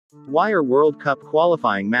Why are World Cup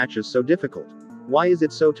qualifying matches so difficult? Why is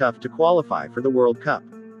it so tough to qualify for the World Cup?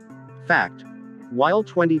 Fact. While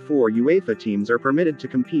 24 UEFA teams are permitted to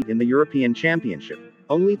compete in the European Championship,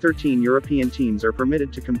 only 13 European teams are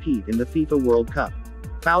permitted to compete in the FIFA World Cup.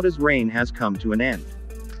 Fouda's reign has come to an end.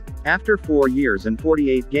 After 4 years and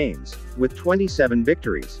 48 games, with 27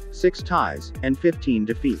 victories, 6 ties, and 15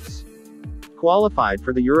 defeats. Qualified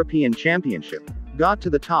for the European Championship, got to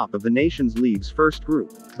the top of the Nations League's first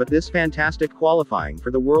group, but this fantastic qualifying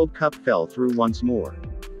for the World Cup fell through once more.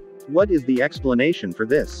 What is the explanation for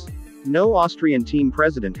this? No Austrian team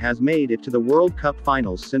president has made it to the World Cup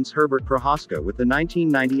finals since Herbert Prohaska with the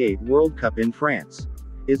 1998 World Cup in France.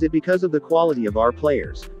 Is it because of the quality of our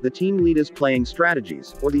players, the team leaders' playing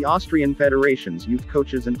strategies, or the Austrian Federation's youth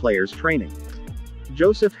coaches and players' training?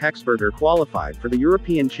 Joseph Hexberger qualified for the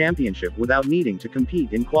European Championship without needing to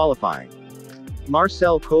compete in qualifying.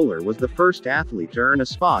 Marcel Kohler was the first athlete to earn a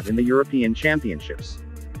spot in the European Championships.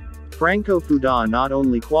 Franco Fouda not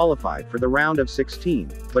only qualified for the round of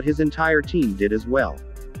 16, but his entire team did as well.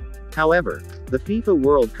 However, the FIFA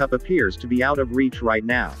World Cup appears to be out of reach right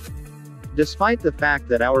now. Despite the fact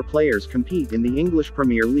that our players compete in the English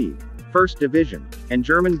Premier League, First Division, and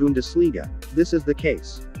German Bundesliga, this is the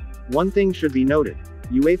case. One thing should be noted: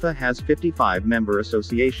 UEFA has 55 member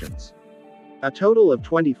associations. A total of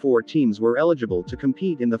 24 teams were eligible to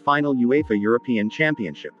compete in the final UEFA European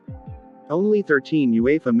Championship. Only 13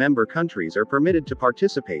 UEFA member countries are permitted to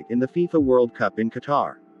participate in the FIFA World Cup in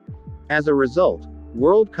Qatar. As a result,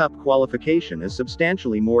 World Cup qualification is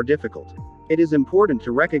substantially more difficult. It is important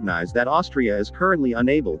to recognize that Austria is currently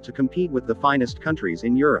unable to compete with the finest countries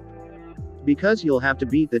in Europe. Because you'll have to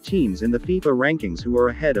beat the teams in the FIFA rankings who are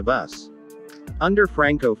ahead of us. Under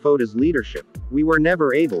Franco Foda's leadership, we were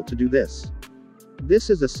never able to do this.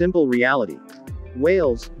 This is a simple reality.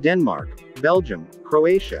 Wales, Denmark, Belgium,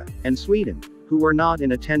 Croatia, and Sweden, who were not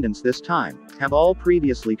in attendance this time, have all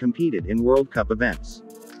previously competed in World Cup events.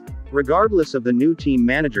 Regardless of the new team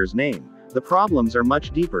manager's name, the problems are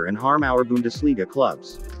much deeper and harm our Bundesliga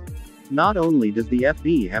clubs. Not only does the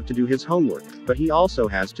FB have to do his homework, but he also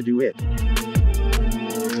has to do it.